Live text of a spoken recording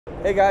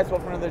Hey guys,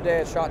 welcome to another day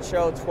at SHOT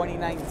Show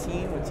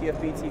 2019 with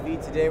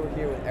TFBTV. Today we're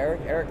here with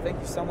Eric. Eric,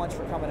 thank you so much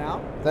for coming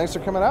out. Thanks for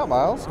coming out,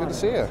 Miles. Good to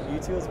see you. You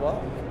too as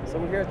well. So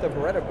we're here at the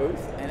Beretta booth,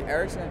 and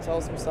Eric's going to tell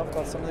us some stuff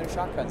about some of the new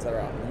shotguns that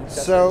are out.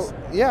 So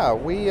yeah,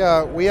 we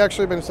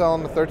actually been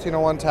selling the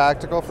 1301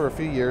 Tactical for a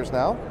few years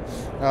now.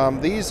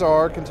 These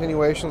are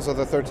continuations of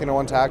the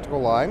 1301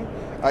 Tactical line.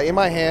 In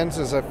my hands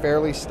is a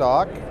fairly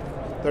stock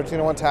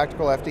 1301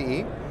 Tactical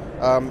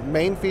FDE.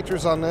 Main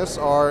features on this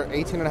are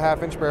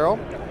 18.5-inch barrel,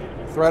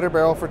 threaded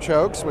barrel for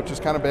chokes, which is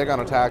kind of big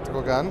on a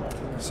tactical gun.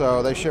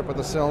 So they ship with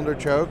a cylinder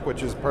choke,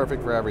 which is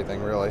perfect for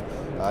everything, really.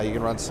 You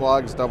can run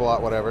slugs, double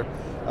aught, whatever.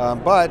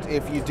 But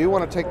if you do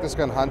want to take this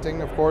gun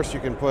hunting, of course, you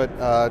can put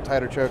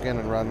tighter choke in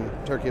and run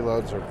turkey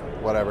loads or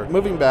whatever.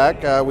 Moving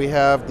back, we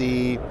have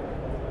the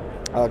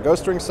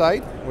ghost ring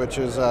sight, which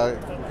is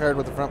paired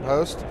with the front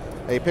post.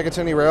 A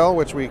Picatinny rail,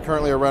 which we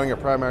currently are running a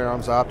primary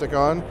arms optic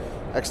on.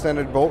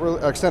 Extended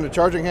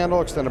charging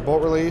handle, extended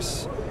bolt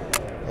release.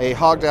 A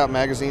hogged out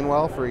magazine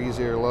well for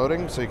easier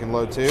loading, so you can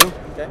load two.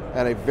 Okay.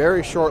 And a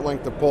very short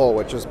length of pull,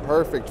 which is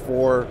perfect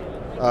for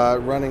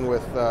running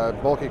with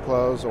bulky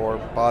clothes or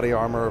body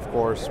armor, of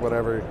course,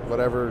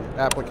 whatever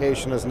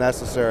application is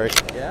necessary.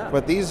 Yeah.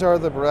 But these are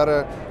the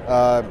Beretta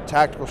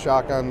tactical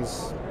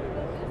shotguns,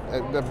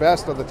 the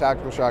best of the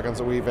tactical shotguns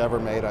that we've ever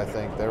made, I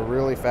think. They're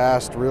really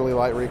fast, really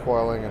light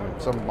recoiling,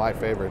 and some of my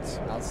favorites.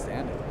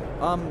 Outstanding.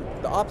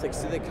 The optics,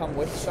 do they come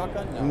with the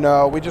shotgun?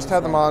 No, we just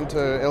have them on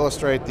to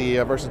illustrate the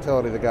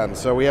versatility of the gun.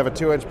 So we have a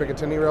 2-inch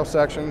Picatinny rail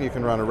section. You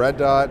can run a red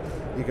dot.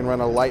 You can run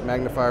a light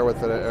magnifier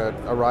with a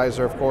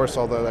riser, of course,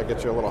 although that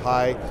gets you a little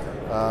high.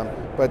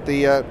 But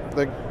the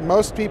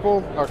most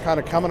people are kind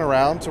of coming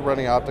around to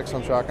running optics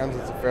on shotguns.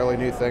 It's a fairly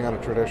new thing on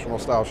a traditional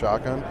style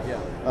shotgun.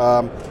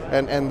 Yeah.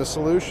 And the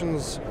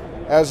solutions,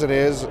 as it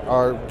is,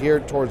 are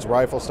geared towards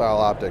rifle style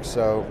optics.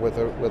 So with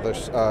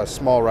a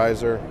small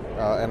riser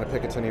and a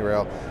Picatinny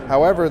rail.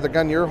 However, the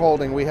gun you're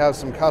holding, we have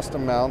some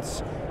custom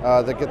mounts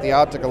that get the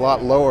optic a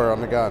lot lower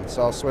on the gun.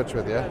 So I'll switch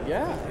with you.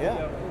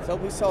 Yeah. So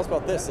please tell us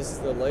about this. This is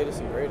the latest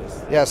and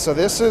greatest. Yeah. So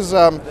this is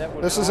a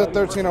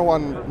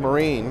 1301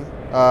 Marine.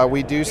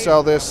 We do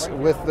sell this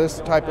with this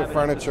type of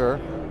furniture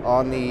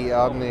on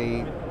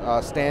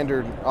the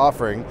standard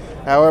offering.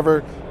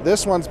 However,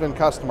 this one's been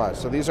customized.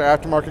 So these are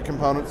aftermarket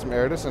components from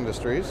Aridus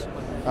Industries.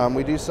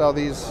 We do sell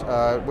these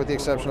with the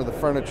exception of the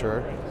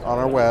furniture on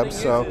our web.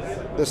 So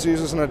this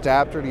uses an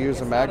adapter to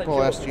use a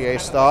Magpul SGA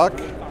stock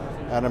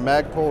and a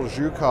Magpul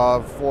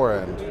Zhukov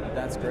forend.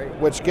 That's great.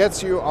 Which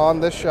gets you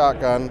on this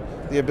shotgun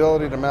the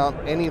ability to mount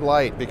any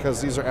light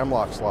because these are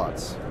M-LOK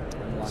slots.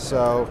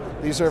 So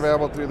these are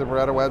available through the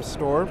Beretta web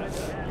store.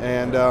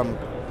 And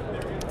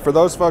for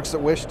those folks that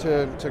wish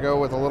to go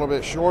with a little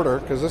bit shorter,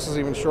 because this is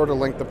even shorter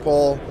length to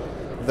pull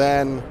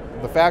than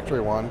the factory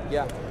one,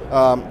 yeah.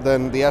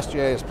 Then the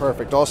SGA is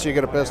perfect. Also, you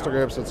get a pistol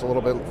grip, so it's a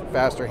little bit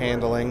faster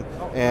handling,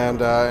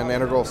 and an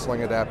integral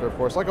sling adapter, of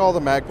course. Like all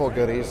the Magpul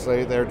goodies,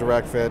 they're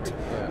direct fit.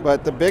 Yeah.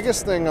 But the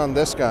biggest thing on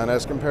this gun,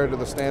 as compared to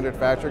the standard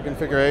factory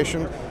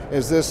configuration,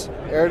 is this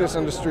Aridus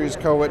Industries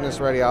Co-Witness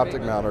Ready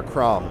Optic Mount, or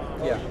CROM.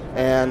 Yeah.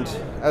 And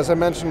as I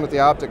mentioned with the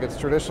optic, it's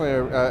traditionally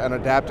an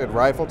adapted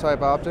rifle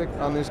type optic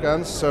on these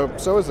guns. So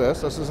is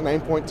this. This is an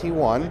aimpoint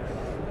T1,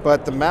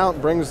 but the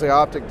mount brings the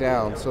optic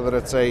down so that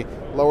it's a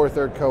lower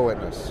third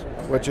co-witness,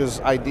 which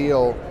is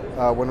ideal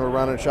when we're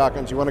running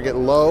shotguns. You want to get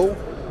low.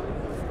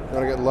 You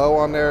want to get low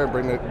on there and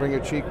bring your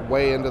cheek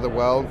way into the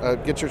weld.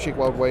 Get your cheek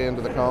weld way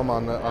into the comb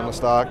on the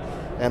stock,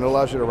 and it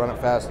allows you to run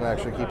it fast and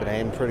actually keep it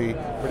aimed pretty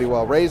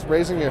well.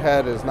 Raising your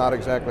head is not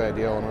exactly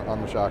ideal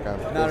on the shotgun.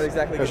 Not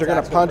exactly. Because you're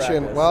going to punch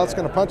in. Well, it's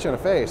going to punch you in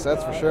the face.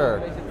 That's for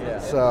sure. Yeah.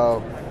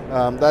 So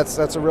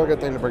that's a real good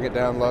thing to bring it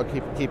down low.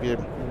 Keep you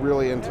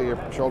really into your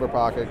shoulder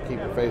pocket. Keep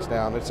your face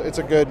down. It's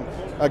a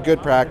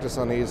good practice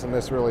on these, and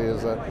this really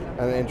is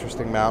an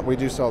interesting mount. We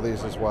do sell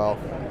these as well.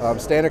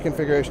 Standard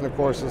configuration, of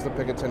course, is the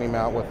Picatinny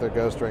mount with the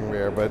ghost ring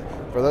rear. But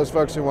for those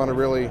folks who want to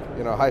really,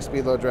 high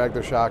speed low drag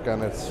their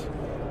shotgun, it's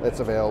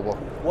available.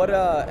 What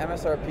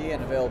MSRP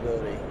and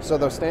availability? So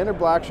the standard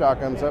black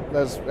shotguns,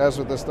 as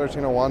with this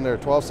 1301, they're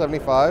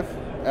 $12.75.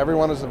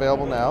 Everyone is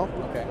available now.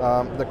 Okay.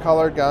 The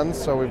colored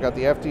guns, so we've got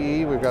the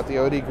FDE, we've got the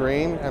OD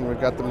green, and we've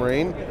got the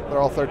Marine. They're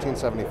all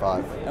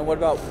 $13.75. And what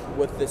about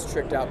with this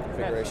tricked out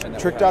configuration?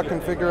 Tricked out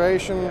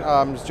configuration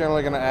is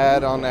generally going to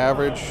add on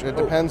average. It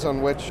depends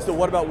on which. So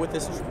what about with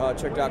this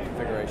tricked out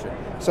configuration?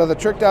 So the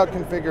tricked out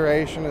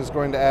configuration is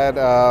going to add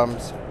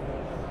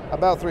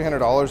about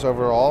 $300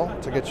 overall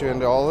to get you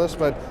into all this.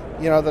 But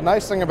the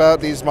nice thing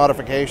about these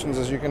modifications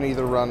is you can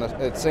either run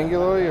it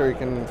singularly or you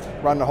can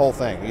run the whole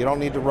thing. You don't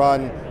need to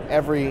run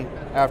every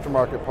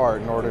aftermarket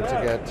part in order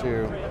to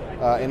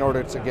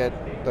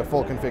get the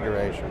full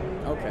configuration.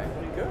 Okay,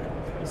 good.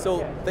 So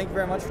thank you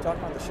very much for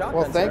talking about the shotguns.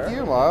 Well, thank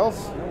you,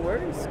 Miles. No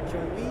worries.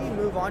 Can we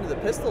move on to the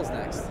pistols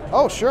next?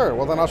 Oh, sure.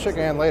 Well, then I'll shake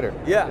your hand later.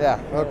 Yeah.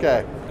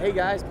 Okay. Hey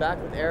guys,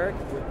 back with Eric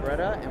with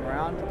Beretta, and we're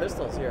on the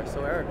pistols here.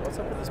 So Eric, what's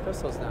up with these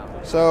pistols now?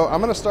 So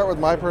I'm going to start with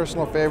my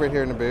personal favorite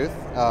here in the booth.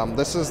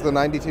 This is the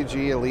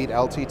 92G Elite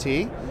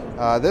LTT.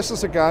 This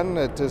is a gun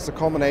that is the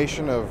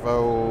culmination of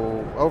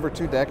over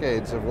 2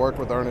 decades of work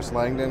with Ernest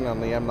Langdon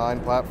on the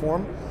M9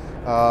 platform.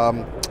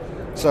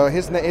 So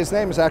his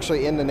name is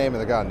actually in the name of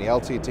the gun, the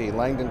LTT,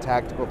 Langdon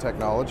Tactical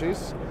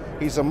Technologies.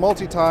 He's a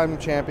multi-time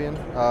champion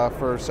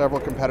for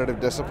several competitive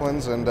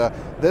disciplines, and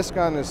this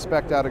gun is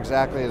spec'd out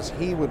exactly as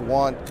he would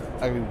want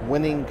a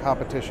winning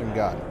competition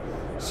gun.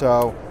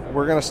 So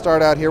we're going to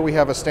start out here. We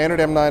have a standard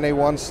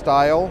M9A1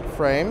 style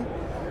frame.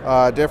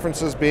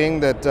 Differences being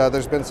that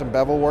there's been some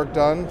bevel work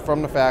done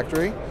from the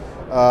factory.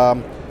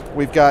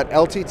 We've got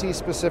LTT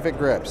specific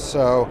grips.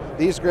 So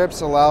these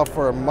grips allow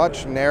for a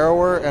much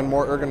narrower and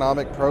more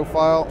ergonomic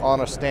profile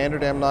on a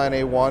standard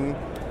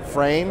M9A1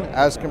 frame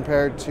as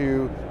compared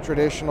to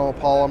traditional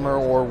polymer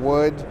or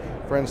wood.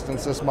 For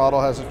instance, this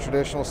model has a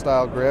traditional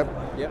style grip.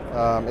 Yep.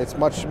 It's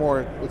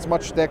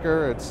much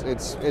thicker.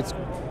 It's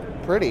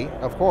pretty,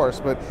 of course,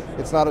 but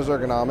it's not as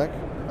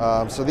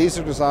ergonomic. So these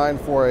are designed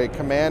for a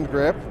command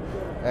grip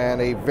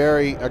and a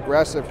very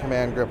aggressive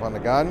command grip on the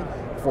gun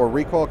for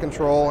recoil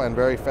control and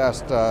very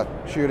fast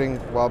shooting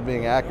while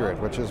being accurate,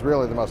 which is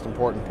really the most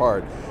important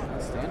part.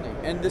 Outstanding.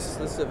 And this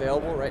is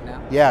available right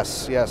now?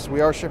 Yes,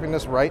 we are shipping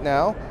this right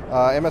now.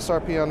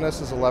 MSRP on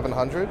this is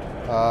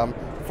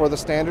 $1,100 for the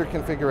standard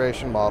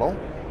configuration model.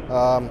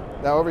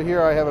 Now over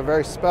here I have a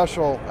very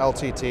special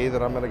LTT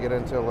that I'm going to get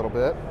into a little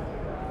bit.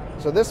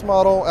 So this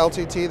model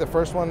LTT, the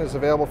first one, is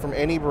available from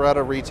any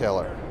Beretta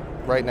retailer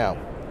right now.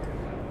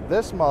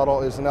 This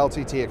model is an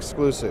LTT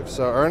exclusive.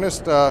 So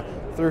Ernest,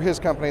 through his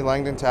company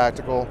Langdon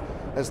Tactical,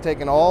 has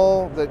taken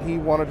all that he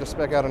wanted to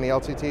spec out on the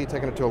LTT,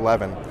 taken it to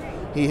 11.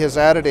 He has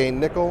added a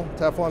nickel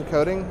Teflon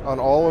coating on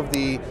all of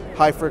the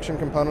high friction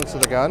components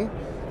of the gun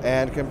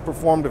and can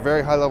perform a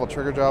very high level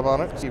trigger job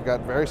on it. So you've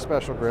got very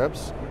special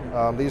grips.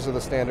 These are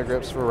the standard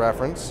grips for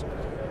reference.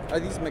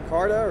 Are these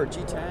Micarta or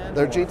G10?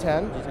 They're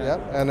G10,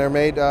 yep, and they're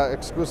made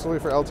exclusively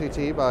for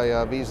LTT by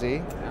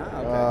VZ.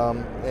 Ah,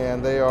 okay.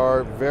 And they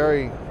are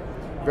very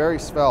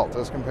svelte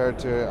as compared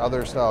to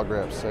other style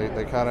grips.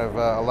 They kind of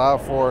allow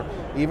for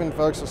even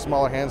folks with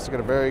smaller hands to get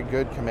a very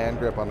good command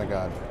grip on the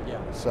gun. Yeah.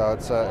 So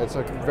it's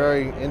a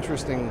very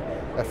interesting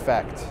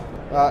effect.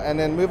 And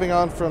then moving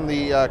on from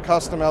the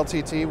custom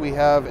LTT, we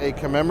have a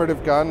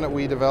commemorative gun that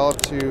we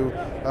developed to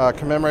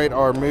commemorate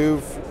our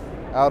move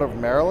out of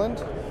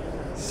Maryland.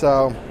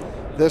 So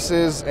this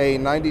is a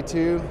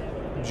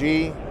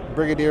 92G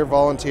Brigadier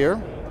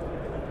Volunteer.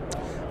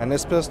 And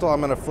this pistol, I'm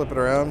going to flip it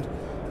around.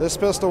 This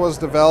pistol was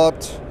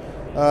developed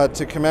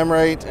to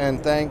commemorate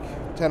and thank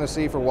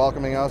Tennessee for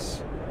welcoming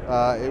us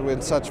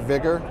with such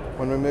vigor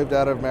when we moved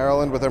out of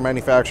Maryland with our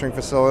manufacturing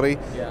facility.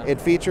 Yeah. It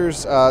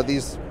features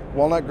these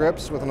walnut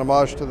grips with an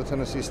homage to the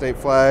Tennessee state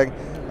flag,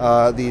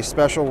 the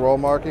special roll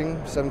marking,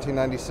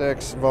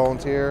 1796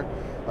 Volunteer,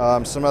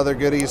 some other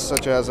goodies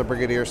such as a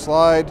Brigadier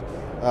slide,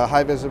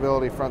 high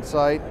visibility front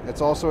sight.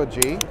 It's also a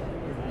G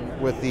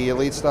with the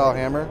Elite style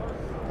hammer.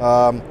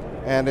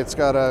 And it's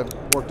got a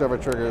worked over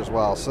trigger as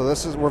well. So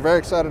we're very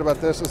excited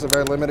about this. This is a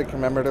very limited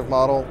commemorative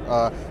model,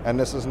 and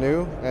this is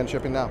new and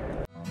shipping now.